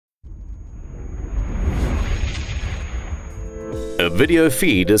A video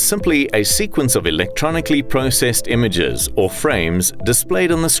feed is simply a sequence of electronically processed images or frames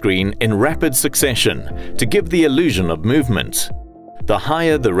displayed on the screen in rapid succession to give the illusion of movement. The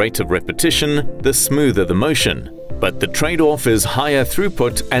higher the rate of repetition, the smoother the motion, but the trade-off is higher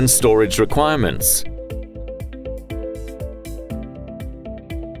throughput and storage requirements.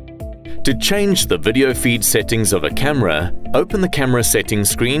 To change the video feed settings of a camera, open the camera settings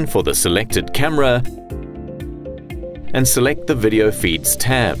screen for the selected camera and select the Video Feeds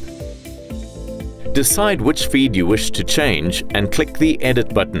tab. Decide which feed you wish to change and click the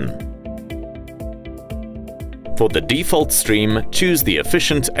Edit button. For the default stream, choose the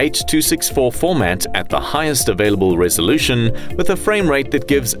efficient H.264 format at the highest available resolution with a frame rate that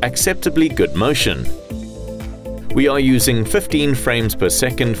gives acceptably good motion. We are using 15 frames per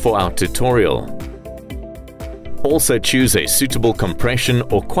second for our tutorial. Also choose a suitable compression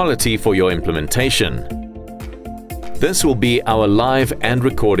or quality for your implementation. This will be our live and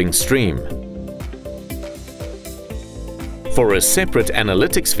recording stream. For a separate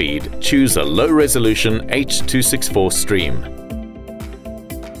analytics feed, choose a low-resolution H.264 stream.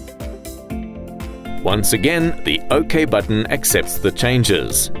 Once again, the OK button accepts the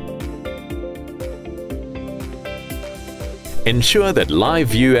changes. Ensure that live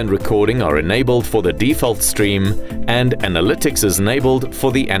view and recording are enabled for the default stream and analytics is enabled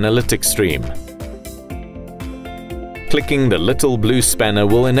for the analytics stream. Clicking the little blue spanner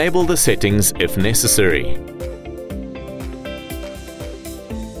will enable the settings if necessary.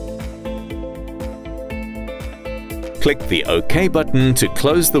 Click the OK button to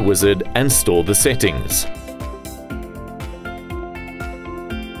close the wizard and store the settings.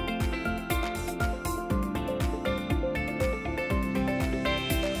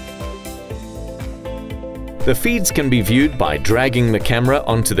 The feeds can be viewed by dragging the camera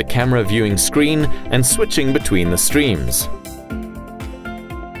onto the camera viewing screen and switching between the streams.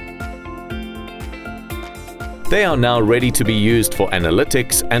 They are now ready to be used for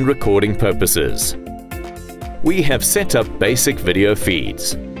analytics and recording purposes. We have set up basic video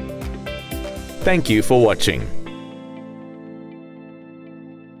feeds. Thank you for watching.